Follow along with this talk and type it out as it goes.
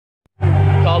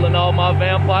calling all my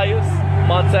vampires.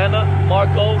 Montana,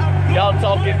 Marco, y'all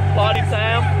talking party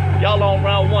time. Y'all on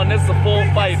round one. This is a full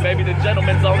fight, baby. The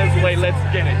gentleman's on his way. Let's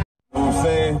get it. You know what I'm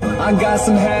saying? I got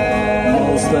some hair,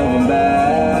 most of them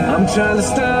bad. I'm trying to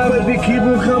stop, but they keep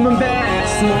on coming back.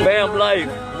 Fam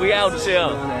life, we out here.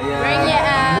 Bring your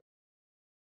ass.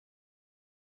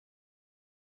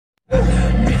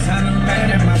 Bitch, I'm the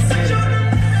man in my city.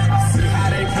 See how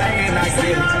they play and I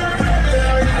get it.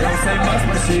 I don't say much,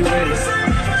 but she with us.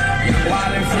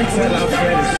 Wild and free till I'm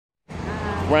finished.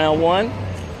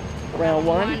 Round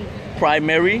one.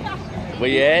 Primary. Where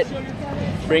you at?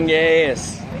 Bring your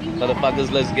ass.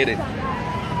 Motherfuckers, let's get it.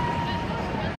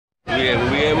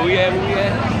 Where we at?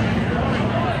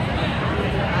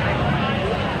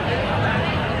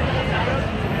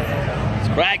 It's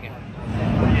cracking.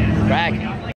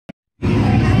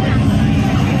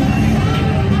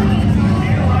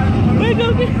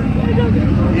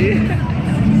 Yeah.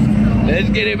 Let's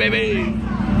get it, baby.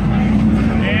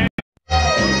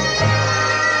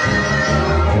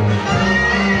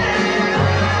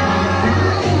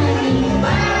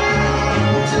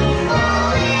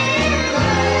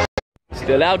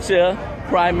 Still out here,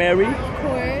 primary. Of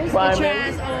course. Primary. Get your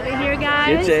ass over here,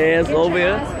 guys. Get your ass over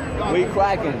here. We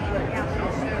cracking.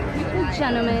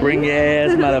 Gentlemen. Bring your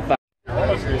ass, motherfucker.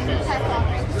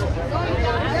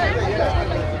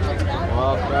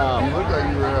 Walk out.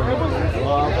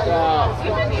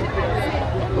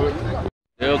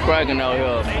 Still cracking out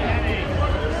here.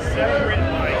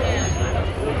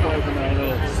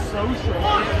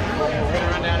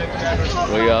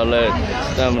 Where y'all at?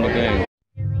 Stamina game.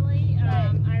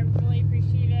 I really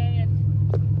appreciate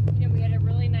it. We had a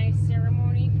really nice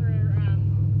ceremony for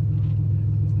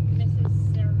Mrs.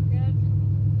 Surrogate,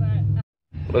 but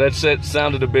Well, that shit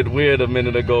sounded a bit weird a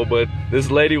minute ago, but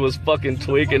this lady was fucking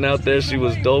tweaking out there. She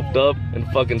was doped up and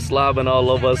fucking slobbing all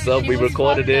over herself. We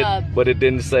recorded it, but it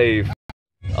didn't save.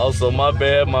 Also, my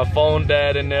bad, my phone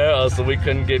died in there, so we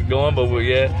couldn't get going, but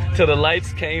yeah, till the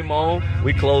lights came on,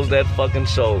 we closed that fucking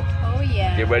show. Oh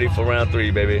yeah. Get ready for round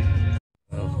 3, baby.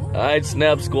 Alright,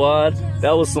 Snap Squad,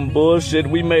 that was some bullshit.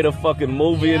 We made a fucking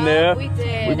movie in there. We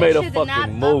did. We made a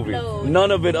fucking movie. Upload.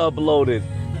 None of it uploaded.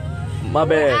 My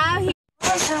bad.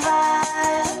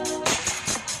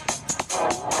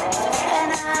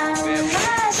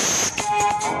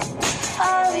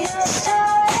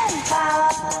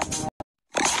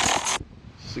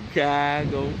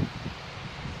 Chicago.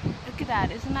 Look at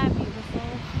that. Isn't that beautiful?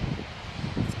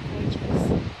 It's gorgeous.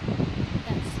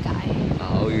 That sky.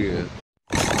 Oh yeah.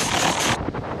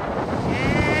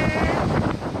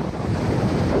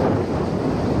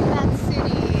 That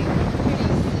city. Pretty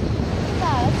city. Look at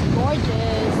that. It's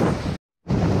gorgeous.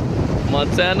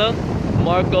 Montana,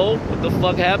 Marco, what the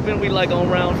fuck happened? We like on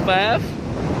round 5?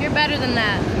 You're better than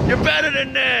that. You're better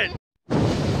than that!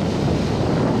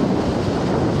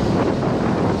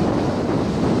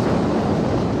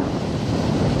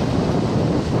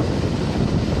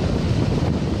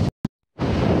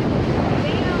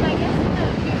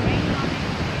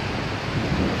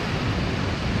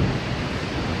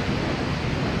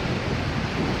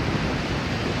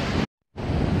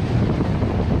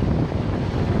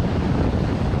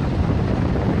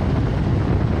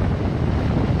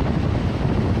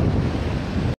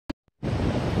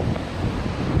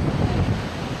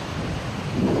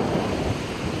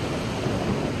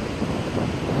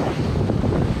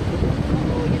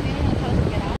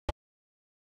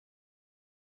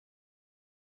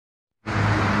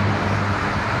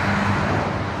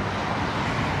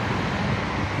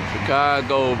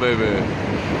 Chicago, baby.